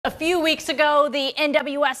few weeks ago, the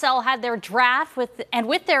NWSL had their draft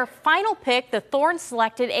with their final pick, the Thorns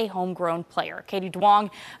selected a homegrown player. Katie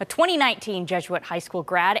Duong, a 2019 Jesuit high school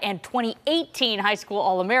grad and 2018 high school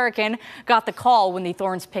All-American, got the call when the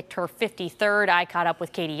Thorns picked her 53rd. I caught up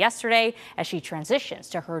with Katie yesterday as she transitions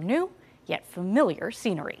to her new yet familiar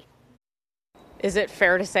scenery. Is it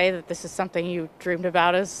fair to say that this is something you dreamed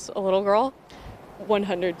about as a little girl?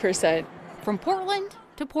 100%. From Portland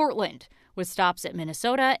to Portland, with stops at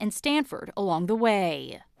Minnesota and Stanford along the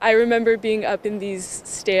way. I remember being up in these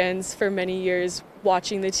stands for many years,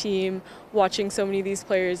 watching the team, watching so many of these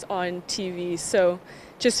players on TV. So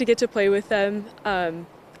just to get to play with them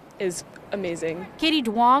is amazing. Katie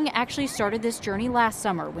Duong actually started this journey last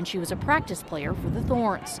summer when she was a practice player for the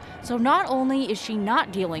Thorns. So not only is she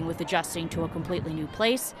not dealing with adjusting to a completely new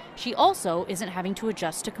place, she also isn't having to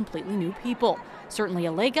adjust to completely new people. Certainly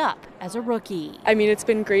a leg up as a rookie. I mean, it's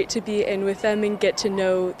been great to be in with them and get to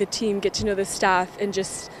know the team, get to know the staff, and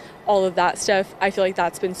just all of that stuff. I feel like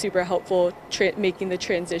that's been super helpful making the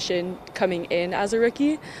transition coming in as a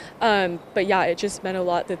rookie. But yeah, it just meant a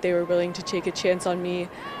lot that they were willing to take a chance on me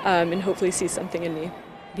and hopefully see something in me.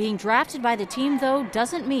 Being drafted by the team, though,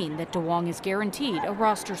 doesn't mean that Duong is guaranteed a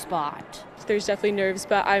roster spot. There's definitely nerves,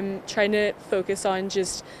 but I'm trying to focus on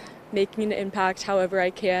just making an impact however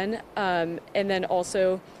I can, and then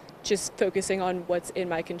also just focusing on what's in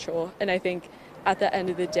my control. And I think at the end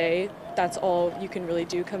of the day, that's all you can really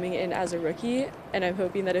do coming in as a rookie, and I'm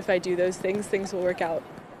hoping that if I do those things, things will work out.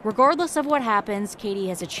 Regardless of what happens, Katie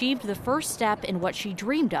has achieved the first step in what she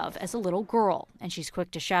dreamed of as a little girl, and she's quick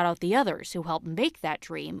to shout out the others who helped make that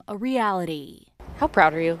dream a reality. How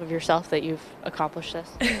proud are you of yourself that you've accomplished this?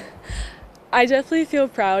 I definitely feel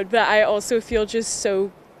proud, but I also feel just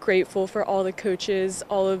so grateful for all the coaches,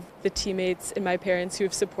 all of the teammates and my parents who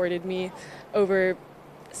have supported me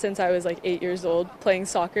since I was like 8 years old playing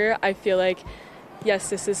soccer. I feel like, yes,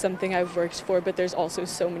 this is something I've worked for, but there's also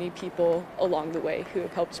so many people along the way who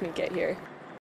have helped me get here.